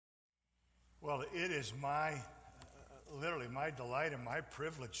Well, it is literally my delight and my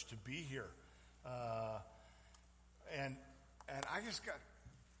privilege to be here. And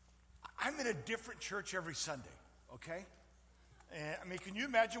I'm in a different church every Sunday, okay? And I mean, can you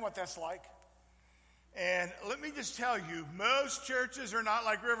imagine what that's like? And let me just tell you, most churches are not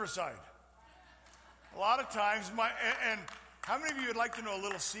like Riverside. A lot of times, and how many of you would like to know a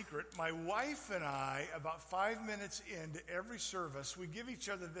little secret? My wife and I, about 5 minutes into every service, we give each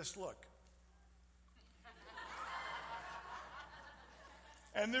other this look.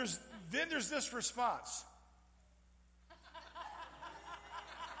 And there's this response.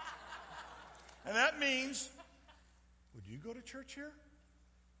 And that means, would you go to church here?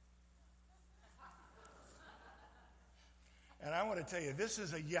 And I want to tell you, this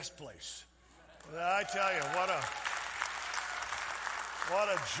is a yes place. I tell you, what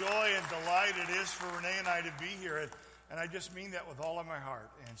a joy and delight it is for Renee and I to be here. And I just mean that with all of my heart.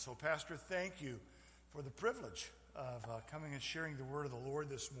 And so, Pastor, thank you for the privilege of coming and sharing the word of the Lord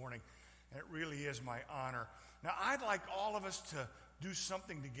this morning. And it really is my honor. Now, I'd like all of us to do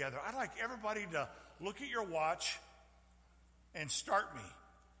something together. I'd like everybody to look at your watch and start me.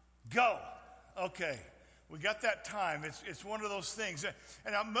 Go. Okay. We got that time. It's one of those things.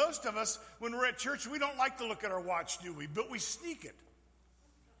 And now most of us, when we're at church, we don't like to look at our watch, do we? But we sneak it.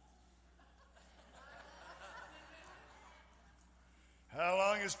 How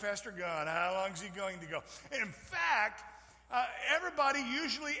long is Pastor gone? How long is he going to go? In fact, everybody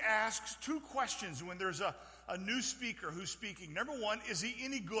usually asks two questions when there's a new speaker who's speaking. Number one, is he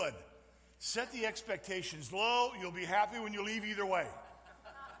any good? Set the expectations low. You'll be happy when you leave either way.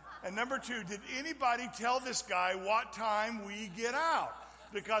 And number two, did anybody tell this guy what time we get out?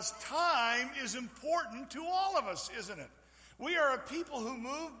 Because time is important to all of us, isn't it? We are a people who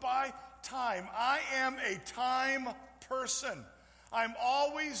move by time. I am a time person. I'm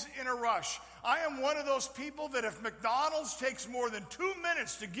always in a rush. I am one of those people that if McDonald's takes more than 2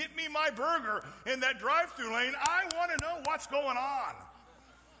 minutes to get me my burger in that drive-thru lane, I want to know what's going on.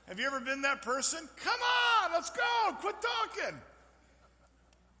 Have you ever been that person? Come on, let's go. Quit talking.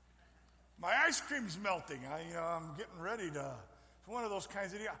 My ice cream's melting. I'm getting ready to. It's one of those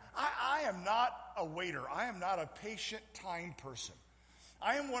kinds of deals. I am not a waiter. I am not a patient time person.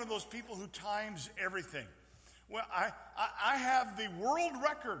 I am one of those people who times everything. Well, I have the world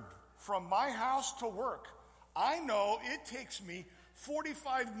record from my house to work. I know it takes me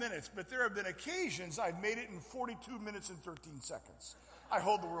 45 minutes, but there have been occasions I've made it in 42 minutes and 13 seconds. I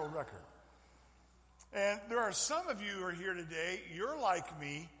hold the world record. And there are some of you who are here today, you're like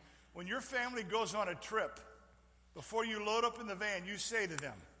me. When your family goes on a trip, before you load up in the van, you say to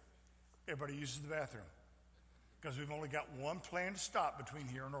them, everybody uses the bathroom. Because we've only got one planned stop between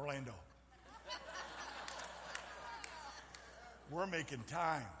here and Orlando. We're making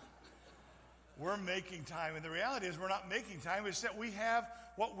time. We're making time. And the reality is we're not making time. It's that we have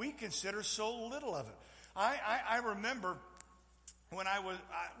what we consider so little of it. I remember when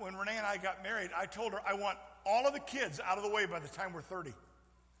Renee and I got married, I told her I want all of the kids out of the way by the time we're 30.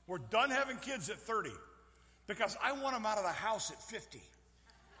 We're done having kids at 30 because I want them out of the house at 50.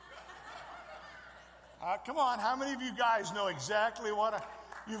 Come on, how many of you guys know exactly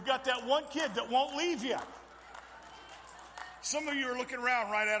you've got that one kid that won't leave you. Some of you are looking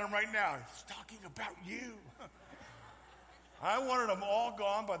around right at him right now. He's talking about you. I wanted them all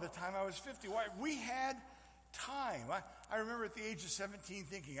gone by the time I was 50. Why? We had time. I remember at the age of 17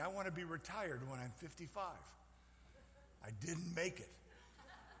 thinking, I want to be retired when I'm 55. I didn't make it.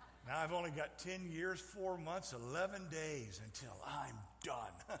 Now I've only got 10 years, 4 months, 11 days until I'm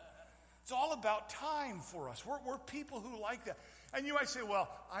done. It's all about time for us. We're people who like that. And you might say, well,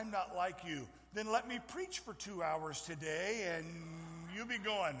 I'm not like you. Then let me preach for 2 hours today and you'll be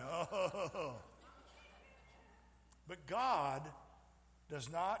going, oh. But God does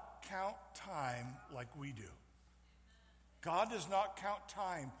not count time like we do. God does not count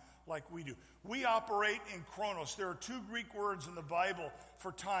time like we do. We operate in chronos. There are two Greek words in the Bible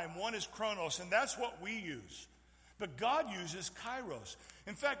for time. One is chronos, and that's what we use. But God uses kairos.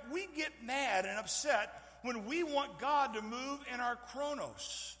 In fact, we get mad and upset when we want God to move in our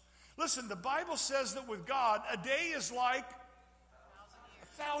chronos. Listen, the Bible says that with God, a day is like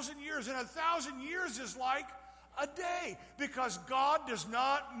 1,000 years, and 1,000 years is like a day, because God does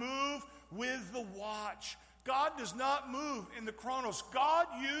not move with the watch. God does not move in the chronos. God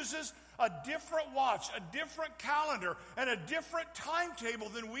uses a different watch, a different calendar, and a different timetable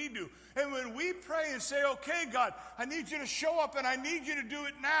than we do. And when we pray and say, okay, God, I need you to show up, and I need you to do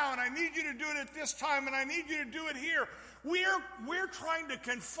it now, and I need you to do it at this time, and I need you to do it here, We're trying to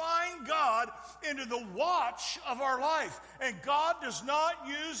confine God into the watch of our life. And God does not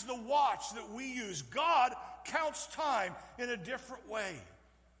use the watch that we use. God counts time in a different way.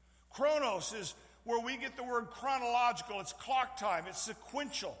 Chronos is where we get the word chronological. It's clock time. It's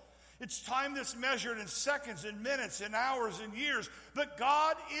sequential. It's time that's measured in seconds and minutes and hours and years. But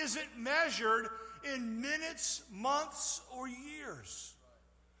God isn't measured in minutes, months, or years.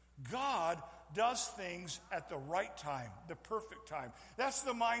 God does things at the right time, the perfect time. That's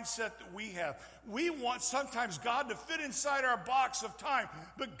the mindset that we have. We want sometimes God to fit inside our box of time,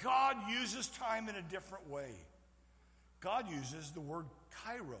 but God uses time in a different way. God uses the word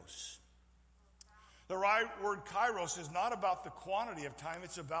kairos. The right word kairos is not about the quantity of time,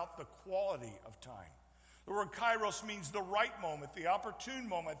 it's about the quality of time. The word kairos means the right moment, the opportune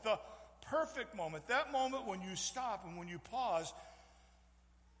moment, the perfect moment, that moment when you stop and when you pause,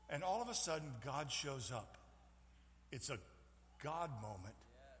 and all of a sudden God shows up. It's a God moment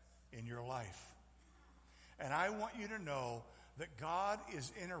in your life. And I want you to know that God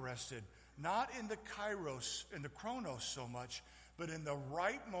is interested not in the kairos, in the chronos so much, but in the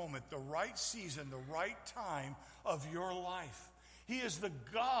right moment, the right season, the right time of your life. He is the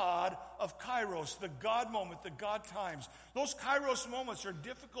God of kairos, the God moment, the God times. Those kairos moments are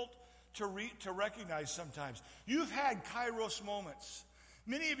difficult to recognize sometimes. You've had kairos moments.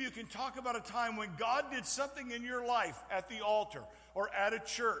 Many of you can talk about a time when God did something in your life at the altar or at a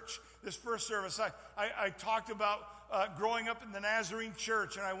church. This first service, I talked about growing up in the Nazarene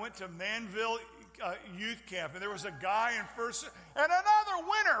church, and I went to Manville youth camp, and there was a guy in first, and another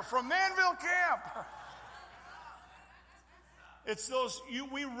winner from Manville camp. It's those,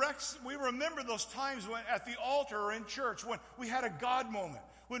 we remember those times when at the altar or in church when we had a God moment,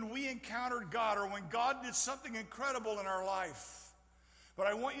 when we encountered God, or when God did something incredible in our life. But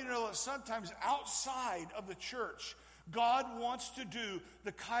I want you to know that sometimes outside of the church, God wants to do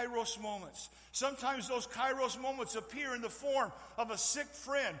the kairos moments. Sometimes those kairos moments appear in the form of a sick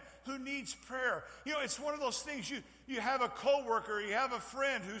friend who needs prayer. You know, it's one of those things, you have a coworker, you have a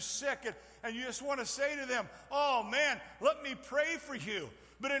friend who's sick, and you just want to say to them, oh man, let me pray for you.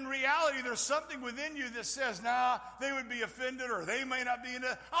 But in reality, there's something within you that says, nah, they would be offended, or they may not be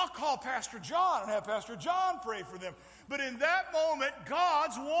into, I'll call Pastor John and have Pastor John pray for them. But in that moment,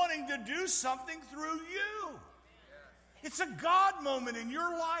 God's wanting to do something through you. It's a God moment in your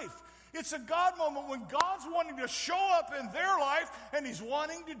life. It's a God moment when God's wanting to show up in their life, and He's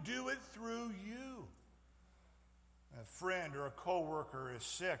wanting to do it through you. A friend or a coworker is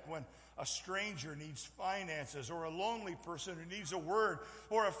sick, when a stranger needs finances, or a lonely person who needs a word,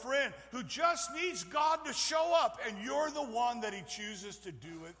 or a friend who just needs God to show up, and you're the one that He chooses to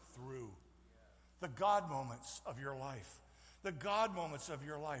do it through. The God moments of your life. The God moments of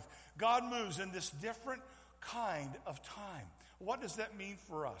your life. God moves in this different kind of time. What does that mean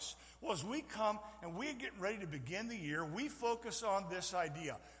for us? Well, as we come and we're getting ready to begin the year, we focus on this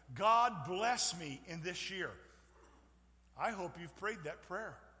idea. God bless me in this year. I hope you've prayed that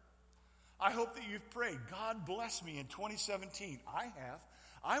prayer. I hope that you've prayed, God bless me in 2017. I have.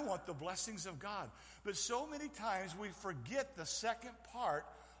 I want the blessings of God. But so many times we forget the second part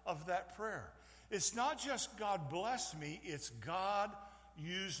of that prayer. It's not just God bless me, it's God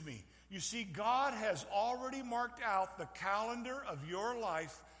use me. You see, God has already marked out the calendar of your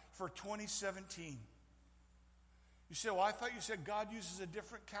life for 2017. You say, well, I thought you said God uses a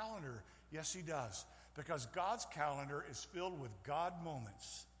different calendar. Yes, He does. Because God's calendar is filled with God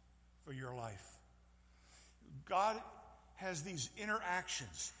moments for your life. God has these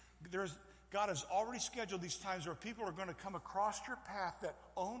interactions. God has already scheduled these times where people are going to come across your path that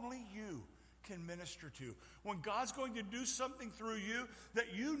only you can minister to. When God's going to do something through you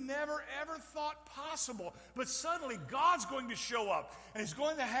that you never ever thought possible, but suddenly God's going to show up, and He's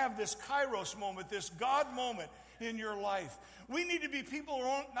going to have this kairos moment, this God moment in your life. We need to be people who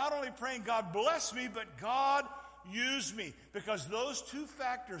are not only praying, God bless me, but God use me, because those two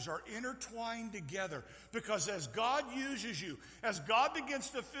factors are intertwined together. Because as God uses you, as God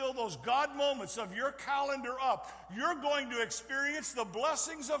begins to fill those God moments of your calendar up, you're going to experience the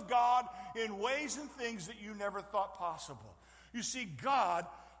blessings of God in ways and things that you never thought possible. You see, God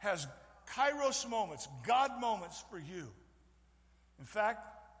has kairos moments, God moments for you. In fact,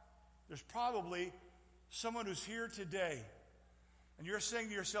 there's probably someone who's here today, and you're saying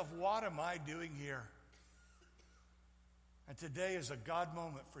to yourself, what am I doing here? And today is a God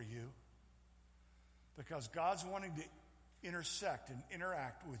moment for you, because God's wanting to intersect and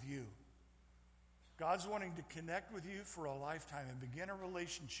interact with you. God's wanting to connect with you for a lifetime and begin a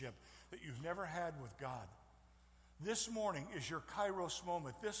relationship that you've never had with God. This morning is your kairos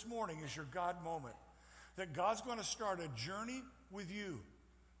moment. This morning is your God moment. that God's going to start a journey with you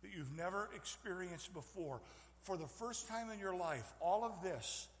that you've never experienced before. For the first time in your life, all of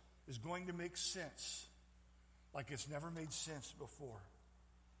this is going to make sense like it's never made sense before.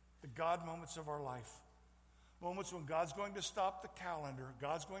 The God moments of our life. Moments when God's going to stop the calendar,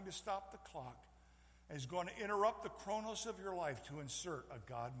 God's going to stop the clock, and He's going to interrupt the chronos of your life to insert a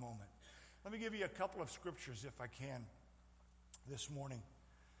God moment. Let me give you a couple of scriptures, if I can, this morning.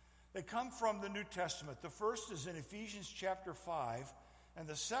 They come from the New Testament. The first is in Ephesians chapter 5, and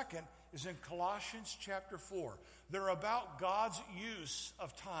the second is in Colossians chapter 4. They're about God's use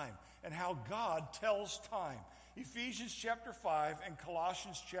of time and how God tells time. Ephesians chapter 5 and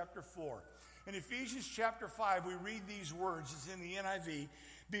Colossians chapter 4. In Ephesians chapter 5, we read these words. It's in the NIV.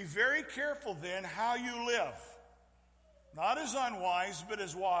 Be very careful then how you live, not as unwise, but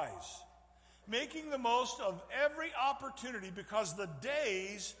as wise, making the most of every opportunity because the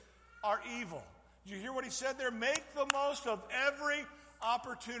days are evil. Did you hear what he said there? Make the most of every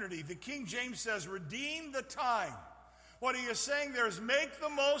opportunity. The King James says, redeem the time. What he is saying there is make the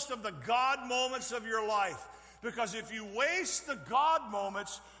most of the God moments of your life. Because if you waste the God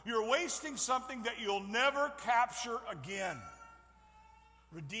moments, you're wasting something that you'll never capture again.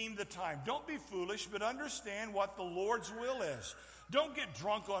 Redeem the time. Don't be foolish, but understand what the Lord's will is. Don't get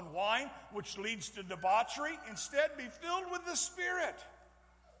drunk on wine, which leads to debauchery. Instead, be filled with the Spirit.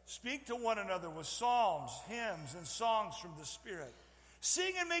 Speak to one another with psalms, hymns, and songs from the Spirit.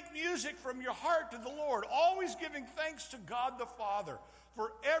 Sing and make music from your heart to the Lord, always giving thanks to God the Father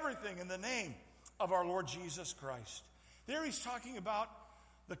for everything in the name of our Lord Jesus Christ. There he's talking about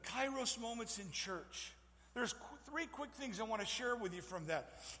the Kairos moments in church. There's three quick things I want to share with you from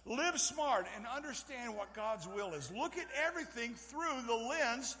that. Live smart and understand what God's will is. Look at everything through the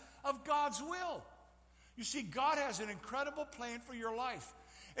lens of God's will. You see, God has an incredible plan for your life.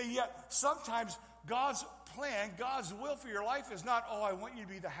 And yet, sometimes God's plan, God's will for your life is not, oh, I want you to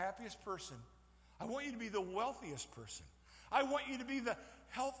be the happiest person. I want you to be the wealthiest person. I want you to be the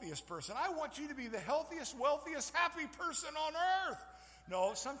healthiest person. I want you to be the healthiest, wealthiest, happy person on earth.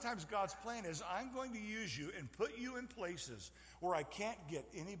 No, sometimes God's plan is I'm going to use you and put you in places where I can't get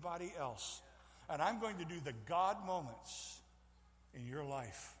anybody else. And I'm going to do the God moments in your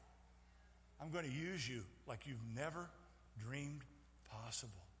life. I'm going to use you like you've never dreamed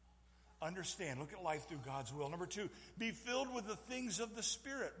possible. Understand, look at life through God's will. Number 2, be filled with the things of the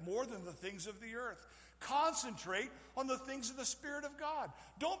Spirit more than the things of the earth. Concentrate on the things of the Spirit of God.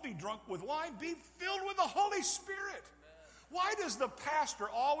 Don't be drunk with wine. Be filled with the Holy Spirit. Why does the pastor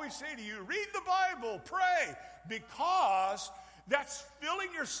always say to you, read the Bible, pray? Because that's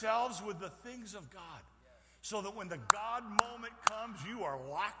filling yourselves with the things of God. So that when the God moment comes, you are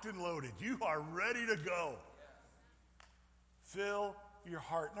locked and loaded. You are ready to go. Fill your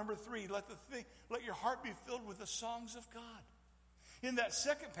heart. Number 3, let your heart be filled with the songs of God. In that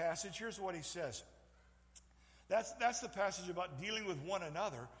second passage, here's what he says. That's the passage about dealing with one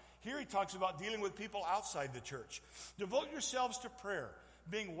another. Here he talks about dealing with people outside the church. Devote yourselves to prayer,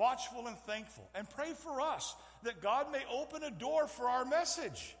 being watchful and thankful, and pray for us that God may open a door for our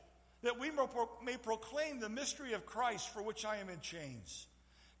message, that we may proclaim the mystery of Christ for which I am in chains.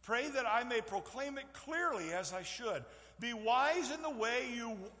 Pray that I may proclaim it clearly as I should. Be wise in the way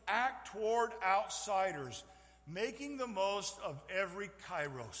you act toward outsiders, making the most of every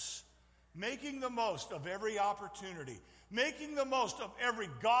kairos, making the most of every opportunity, making the most of every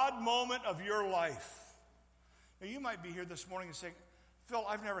God moment of your life. Now, you might be here this morning and say, Phil,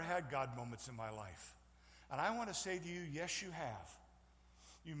 I've never had God moments in my life. And I want to say to you, yes, you have.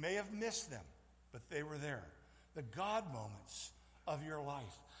 You may have missed them, but they were there. The God moments of your life.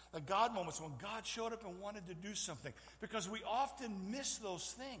 The God moments when God showed up and wanted to do something. Because we often miss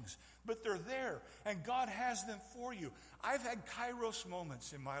those things, but they're there, and God has them for you. I've had Kairos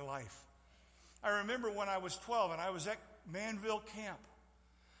moments in my life. I remember when I was 12 and I was at Manville Camp.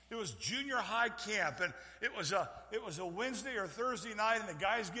 It was junior high camp, and it was a Wednesday or Thursday night, and the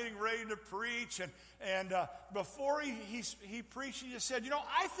guy's getting ready to preach. And before he preached, he just said,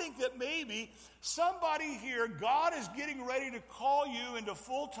 I think that maybe somebody here, God is getting ready to call you into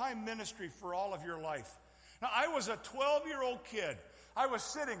full-time ministry for all of your life. Now, I was a 12-year-old kid. I would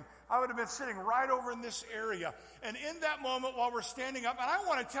have been sitting right over in this area. And in that moment while we're standing up, and I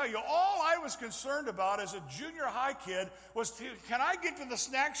want to tell you, all I was concerned about as a junior high kid was, can I get to the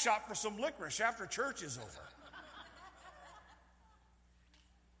snack shop for some licorice after church is over?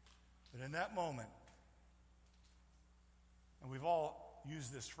 But in that moment, and we've all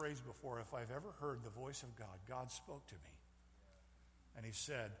used this phrase before, if I've ever heard the voice of God, God spoke to me. And he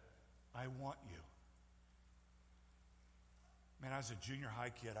said, I want you. Man, I was a junior high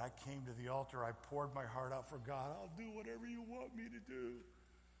kid. I came to the altar. I poured my heart out for God. I'll do whatever you want me to do.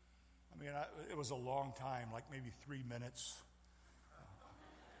 I mean, it was a long time, like maybe 3 minutes.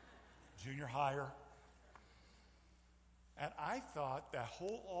 Junior higher. And I thought that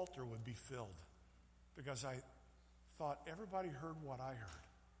whole altar would be filled because I thought everybody heard what I heard.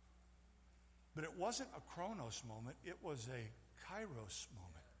 But it wasn't a Chronos moment. It was a Kairos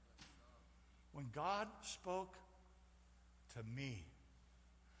moment. When God spoke to me,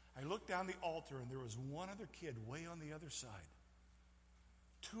 I looked down the altar and there was one other kid way on the other side.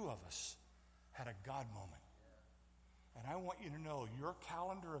 2 of us had a God moment. And I want you to know your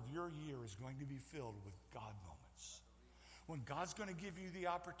calendar of your year is going to be filled with God moments. When God's going to give you the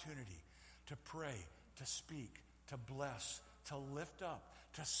opportunity to pray, to speak, to bless, to lift up,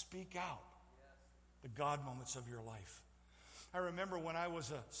 to speak out the God moments of your life. I remember when I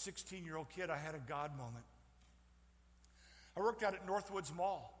was a 16-year-old kid, I had a God moment. I worked out at Northwoods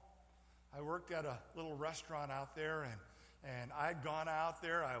Mall. I worked at a little restaurant out there, and I'd gone out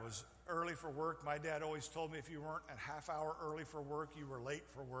there. I was early for work. My dad always told me if you weren't a half hour early for work, you were late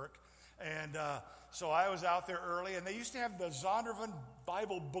for work. And so I was out there early, and they used to have the Zondervan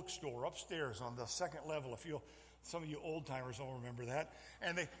Bible bookstore upstairs on the second level. Some of you old timers don't remember that.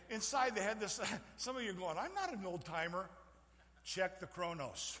 And inside they had this. Some of you are going, I'm not an old timer. Check the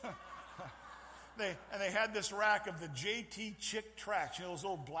Chronos. They had this rack of the JT Chick tracts, those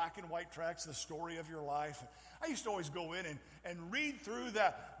old black and white tracts, the story of your life. I used to always go in and read through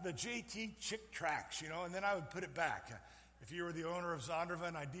the JT Chick tracts, and then I would put it back. If you were the owner of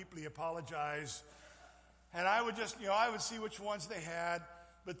Zondervan, I deeply apologize. And I would just, I would see which ones they had.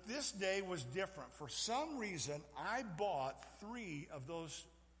 But this day was different. For some reason, I bought 3 of those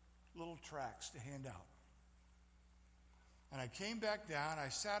little tracts to hand out. And I came back down. I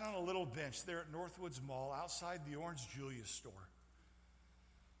sat on a little bench there at Northwoods Mall outside the Orange Julius store.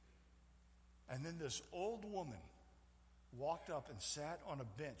 And then this old woman walked up and sat on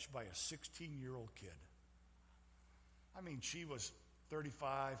a bench by a 16-year-old kid. I mean, she was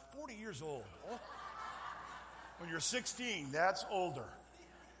 35, 40 years old. Oh. When you're 16, that's older.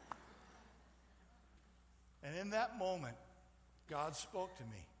 And in that moment, God spoke to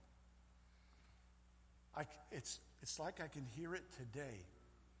me. It's like I can hear it today.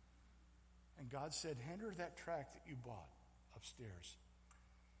 And God said, hand her that tract that you bought upstairs.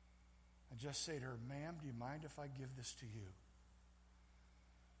 And just say to her, ma'am, do you mind if I give this to you?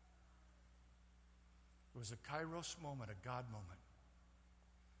 It was a Kairos moment, a God moment.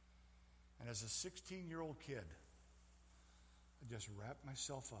 And as a 16-year-old kid, I just wrapped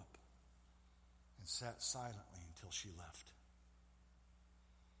myself up and sat silently until she left.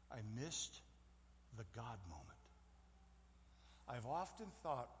 I missed the God moment. I've often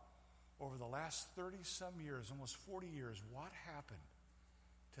thought over the last 30-some years, almost 40 years, what happened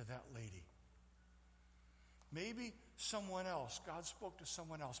to that lady? Maybe someone else, God spoke to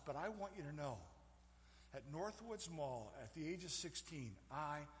someone else, but I want you to know, at Northwoods Mall, at the age of 16,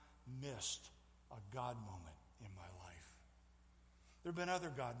 I missed a God moment in my life. There have been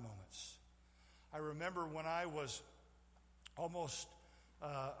other God moments. I remember when I was almost,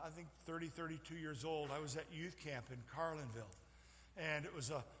 32 years old, I was at youth camp in Carlinville. And it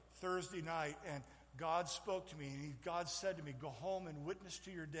was a Thursday night, and God spoke to me, and God said to me, go home and witness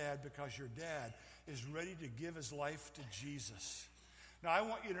to your dad because your dad is ready to give his life to Jesus. Now, I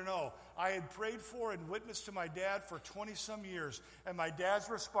want you to know, I had prayed for and witnessed to my dad for 20-some years, and my dad's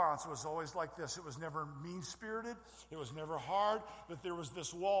response was always like this. It was never mean-spirited. It was never hard, but there was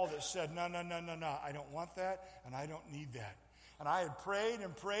this wall that said, no, I don't want that, and I don't need that. And I had prayed,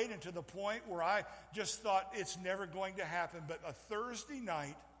 and to the point where I just thought it's never going to happen. But a Thursday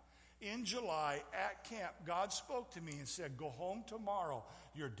night in July at camp, God spoke to me and said, go home tomorrow.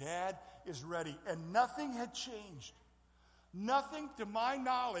 Your dad is ready. And nothing had changed. Nothing to my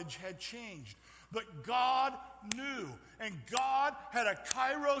knowledge had changed. But God knew. And God had a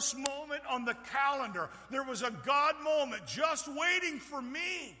Kairos moment on the calendar. There was a God moment just waiting for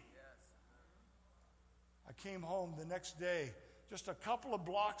me. I came home the next day, just a couple of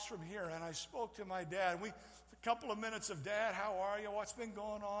blocks from here, and I spoke to my dad. A couple of minutes of, Dad, how are you? What's been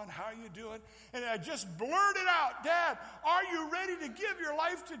going on? How are you doing? And I just blurted out, Dad, are you ready to give your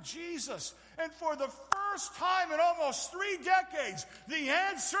life to Jesus? And for the first time in almost 3 decades, the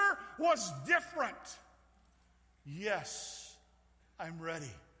answer was different. Yes, I'm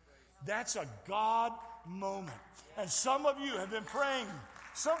ready. That's a God moment. And some of you have been praying.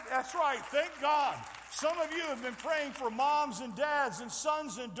 That's right, thank God. Some of you have been praying for moms and dads and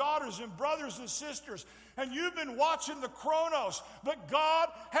sons and daughters and brothers and sisters. And you've been watching the chronos, but God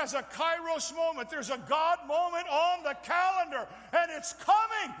has a kairos moment. There's a God moment on the calendar, and it's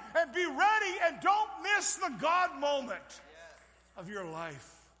coming. And be ready, and don't miss the God moment of your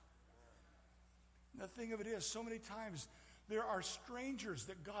life. And the thing of it is, so many times there are strangers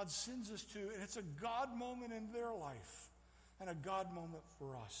that God sends us to, and it's a God moment in their life and a God moment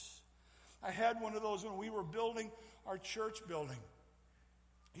for us. I had one of those when we were building our church building.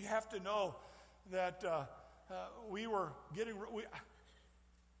 You have to know that we were getting...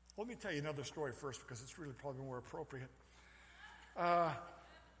 let me tell you another story first, because it's really probably more appropriate.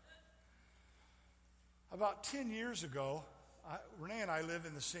 About 10 years ago, Renee and I live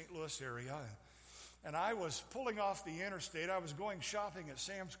in the St. Louis area, and I was pulling off the interstate. I was going shopping at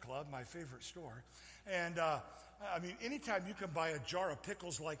Sam's Club, my favorite store. And, anytime you can buy a jar of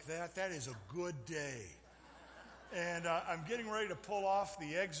pickles like that, that is a good day. And I'm getting ready to pull off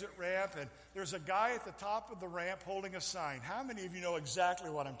the exit ramp, and there's a guy at the top of the ramp holding a sign. How many of you know exactly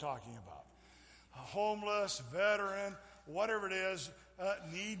what I'm talking about? A homeless, veteran, whatever it is,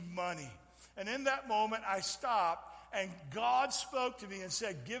 need money. And in that moment, I stopped, and God spoke to me and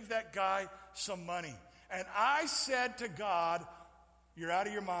said, give that guy some money. And I said to God, you're out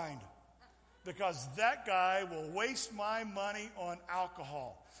of your mind, because that guy will waste my money on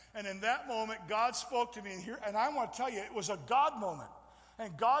alcohol. And in that moment, God spoke to me, and I want to tell you, it was a God moment.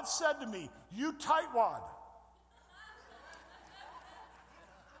 And God said to me, you tightwad.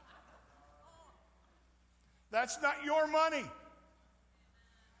 That's not your money.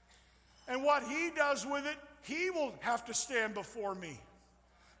 And what he does with it, he will have to stand before me.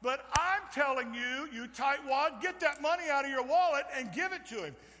 But I'm telling you, you tightwad, get that money out of your wallet and give it to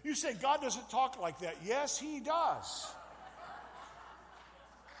him. You say, God doesn't talk like that. Yes, he does.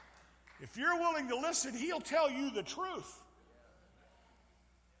 If you're willing to listen, he'll tell you the truth.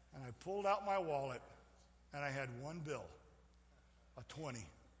 And I pulled out my wallet, and I had one bill, a 20.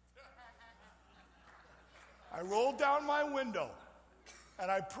 I rolled down my window, and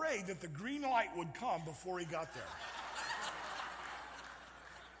I prayed that the green light would come before he got there.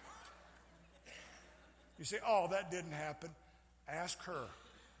 You say, oh, that didn't happen. Ask her,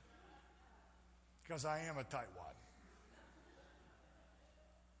 because I am a tightwad.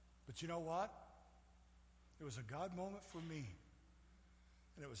 But you know what? It was a God moment for me.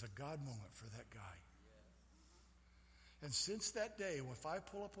 And it was a God moment for that guy. And since that day, if I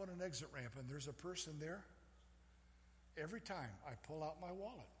pull up on an exit ramp and there's a person there, every time I pull out my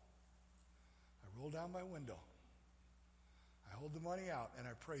wallet, I roll down my window, I hold the money out, and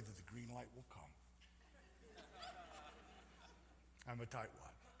I pray that the green light will come. I'm a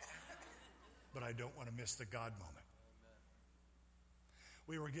tightwad. But I don't want to miss the God moment.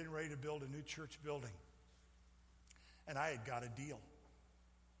 We were getting ready to build a new church building, and I had got a deal.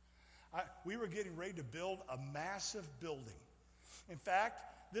 We were getting ready to build a massive building. In fact,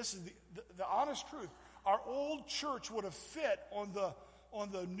 this is the honest truth. Our old church would have fit on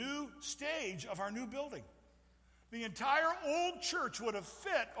the new stage of our new building. The entire old church would have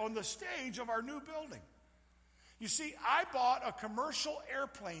fit on the stage of our new building. You see, I bought a commercial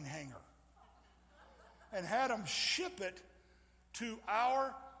airplane hangar and had them ship it to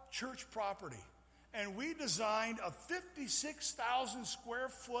our church property. And we designed a 56,000 square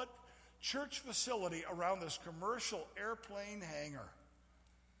foot church facility around this commercial airplane hangar.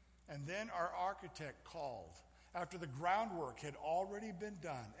 And then our architect called after the groundwork had already been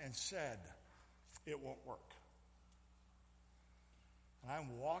done and said, it won't work. And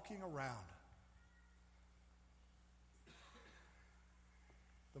I'm walking around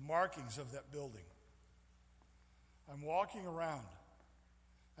the markings of that building. I'm walking around,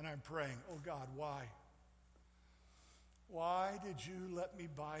 and I'm praying, oh God, why? Why did you let me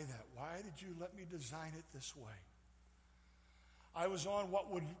buy that? Why did you let me design it this way? I was on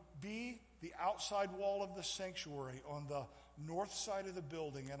what would be the outside wall of the sanctuary on the north side of the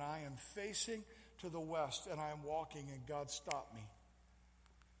building, and I am facing to the west, and I am walking, and God stopped me.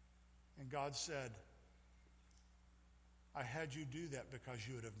 And God said, I had you do that because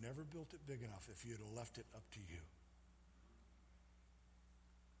you would have never built it big enough if you had left it up to you.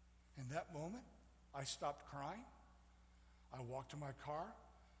 In that moment, I stopped crying. I walked to my car,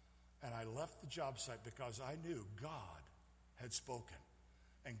 and I left the job site because I knew God had spoken,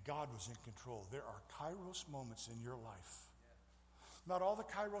 and God was in control. There are kairos moments in your life. Not all the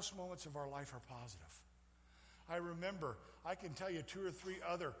kairos moments of our life are positive. I remember, I can tell you 2 or 3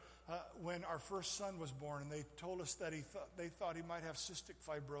 other, when our first son was born, and they told us that they thought he might have cystic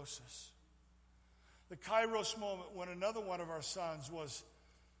fibrosis. The kairos moment when another one of our sons was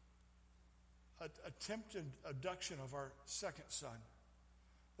attempted abduction of our second son.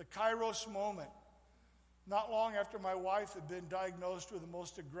 The kairos moment Not long after my wife had been diagnosed with the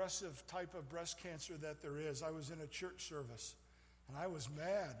most aggressive type of breast cancer that there is, I was in a church service, and I was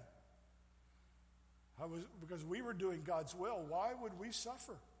mad. Because we were doing God's will. Why would we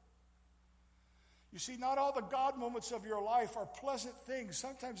suffer? You see, not all the God moments of your life are pleasant things.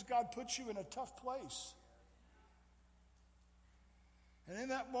 Sometimes God puts you in a tough place. And in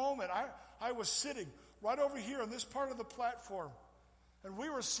that moment, I was sitting right over here on this part of the platform, and we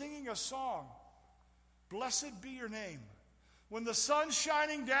were singing a song, "Blessed be your name." When the sun's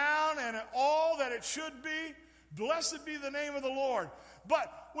shining down and all that it should be, blessed be the name of the Lord.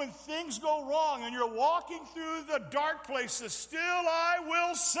 But when things go wrong and you're walking through the dark places, still I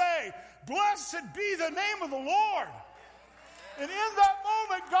will say, blessed be the name of the Lord. And in that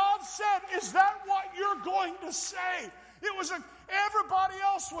moment, God said, is that what you're going to say? It was everybody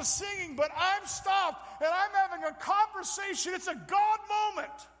else was singing, but I'm stopped and I'm having a conversation. It's a God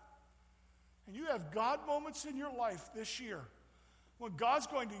moment. And you have God moments in your life this year when God's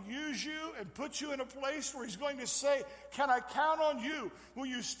going to use you and put you in a place where He's going to say, can I count on you? Will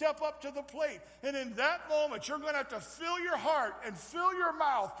you step up to the plate? And in that moment, you're going to have to fill your heart and fill your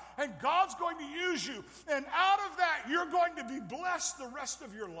mouth, and God's going to use you. And out of that, you're going to be blessed the rest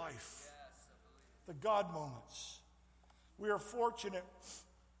of your life. The God moments. We are fortunate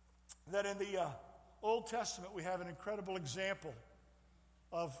that in the Old Testament, we have an incredible example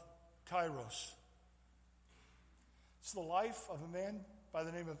of Kairos. It's the life of a man by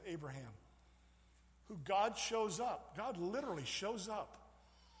the name of Abraham, who God shows up. God literally shows up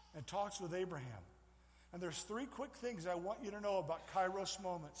and talks with Abraham. And there's 3 quick things I want you to know about Kairos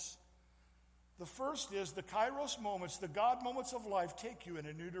moments. The first is the Kairos moments, the God moments of life, take you in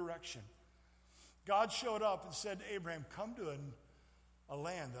a new direction. God showed up and said to Abraham, come to a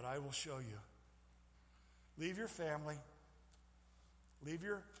land that I will show you. Leave your family, leave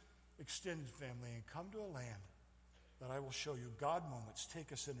your extended family, and come to a land that I will show you. God moments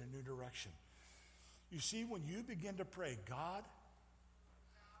take us in a new direction. You see, when you begin to pray, God,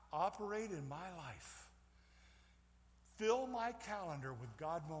 operate in my life. Fill my calendar with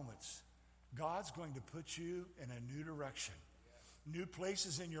God moments. God's going to put you in a new direction. New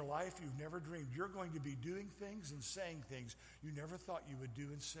places in your life you've never dreamed. You're going to be doing things and saying things you never thought you would do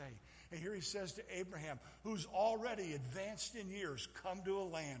and say. And here he says to Abraham, who's already advanced in years, come to a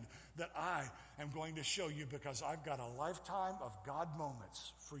land that I am going to show you because I've got a lifetime of God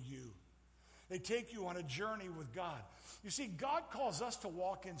moments for you. They take you on a journey with God. You see, God calls us to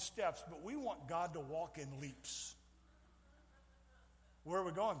walk in steps, but we want God to walk in leaps. Where are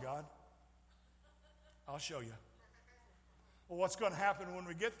we going, God? I'll show you. Well, what's going to happen when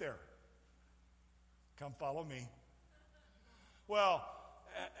we get there? Come follow me. Well,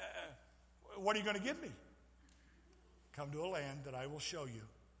 what are you going to give me? Come to a land that I will show you.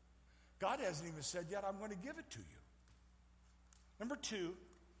 God hasn't even said yet, I'm going to give it to you. Number 2,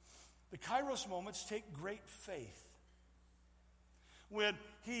 the Kairos moments take great faith. When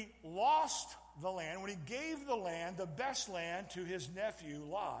he lost the land, when he gave the land, the best land, to his nephew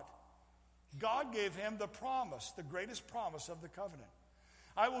Lot, God gave him the promise, the greatest promise of the covenant.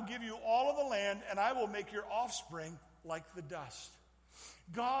 I will give you all of the land, and I will make your offspring like the dust.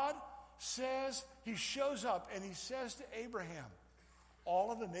 God says, he shows up, and he says to Abraham, all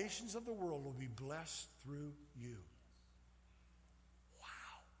of the nations of the world will be blessed through you.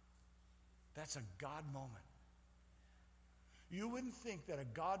 Wow. That's a God moment. You wouldn't think that a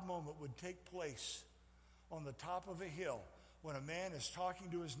God moment would take place on the top of a hill when a man is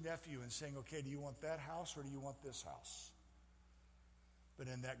talking to his nephew and saying, okay, do you want that house or do you want this house? But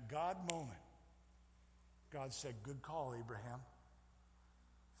in that God moment, God said, good call, Abraham.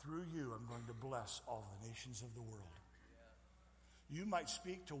 Through you, I'm going to bless all the nations of the world. You might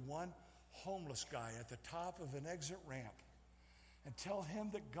speak to one homeless guy at the top of an exit ramp and tell him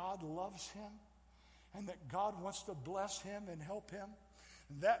that God loves him and that God wants to bless him and help him.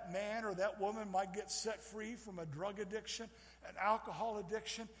 That man or that woman might get set free from a drug addiction, an alcohol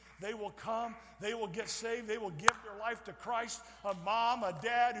addiction. They will come, they will get saved, they will give their life to Christ. A mom, a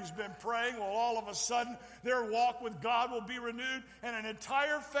dad who's been praying, well, all of a sudden their walk with God will be renewed and an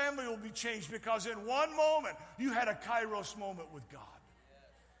entire family will be changed because in one moment you had a Kairos moment with God.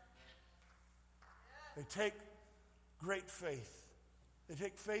 They take great faith. They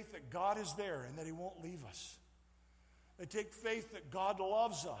take faith that God is there and that he won't leave us. They take faith that God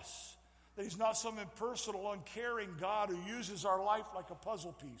loves us, that he's not some impersonal, uncaring God who uses our life like a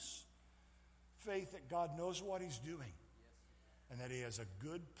puzzle piece. Faith that God knows what he's doing and that he has a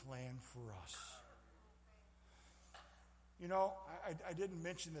good plan for us. You know, I didn't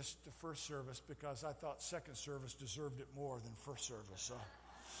mention this to first service because I thought second service deserved it more than first service.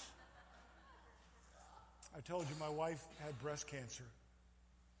 I told you my wife had breast cancer.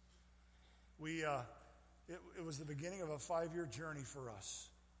 It was the beginning of a 5-year journey for us.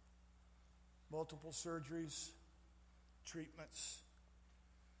 Multiple surgeries, treatments.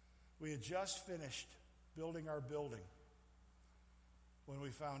 We had just finished building our building when we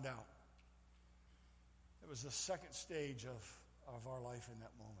found out. It was the second stage of our life in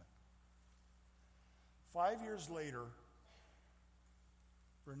that moment. 5 years later,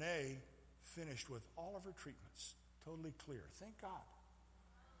 Renee finished with all of her treatments, totally clear. Thank God.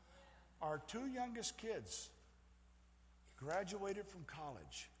 Our 2 youngest kids graduated from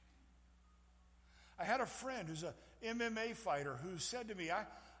college. I had a friend who's a MMA fighter who said to me,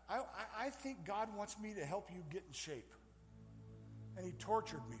 I think God wants me to help you get in shape. And he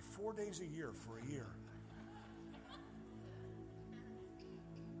tortured me 4 days a year for a year.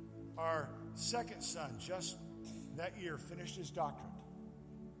 Our second son just that year finished his doctorate.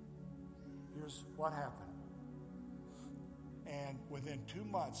 Here's what happened. And within 2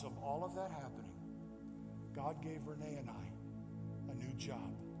 months of all of that happening, God gave Renee and I a new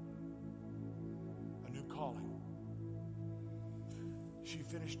job, a new calling. She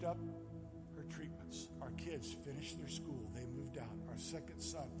finished up her treatments. Our kids finished their school. They moved out. Our second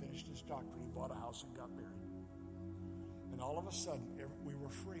son finished his doctorate. He bought a house and got married. And all of a sudden, we were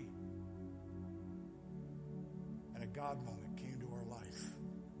free. And a God moment came to our life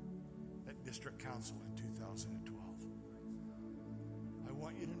at District Council in 2012. I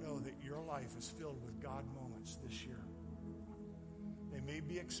want you to know that your life is filled with God moments this year. They may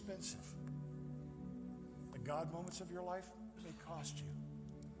be expensive. The God moments of your life may cost you,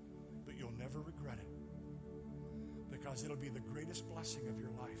 but you'll never regret it because it'll be the greatest blessing of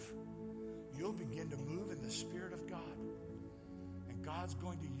your life. You'll begin to move in the Spirit of God, and God's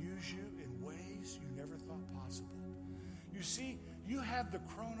going to use you in ways you never thought possible. You see, you have the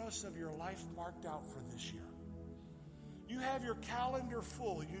chronos of your life marked out for this year. You have your calendar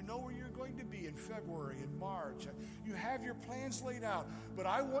full. You know where you're going to be in February and March. You have your plans laid out. But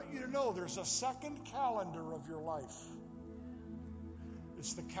I want you to know there's a second calendar of your life.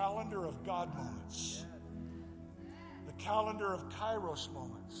 It's the calendar of God moments. The calendar of Kairos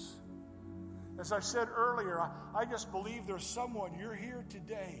moments. As I said earlier, I just believe there's someone, you're here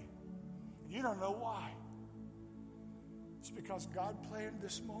today, and you don't know why. It's because God planned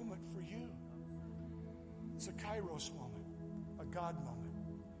this moment for you. It's a Kairos moment, a God moment.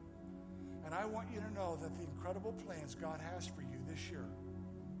 And I want you to know that the incredible plans God has for you this year,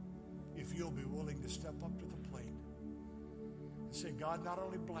 if you'll be willing to step up to the plate and say, God, not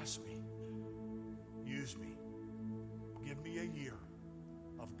only bless me, use me. Give me a year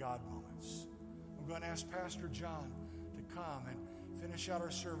of God moments. I'm going to ask Pastor John to come and finish out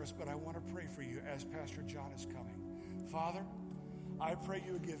our service, but I want to pray for you as Pastor John is coming. Father, I pray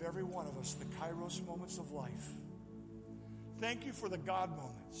you would give every one of us the Kairos moments of life. Thank you for the God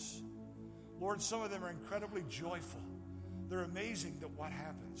moments. Lord, some of them are incredibly joyful. They're amazing that what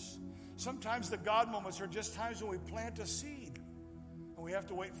happens. Sometimes the God moments are just times when we plant a seed and we have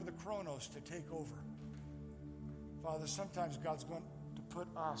to wait for the chronos to take over. Father, sometimes God's going to put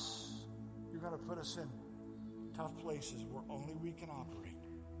us, you're going to put us in tough places where only we can operate.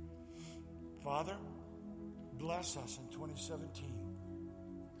 Father, bless us in 2017,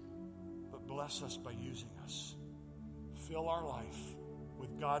 but bless us by using us. Fill our life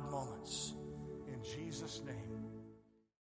with God moments. In Jesus' name.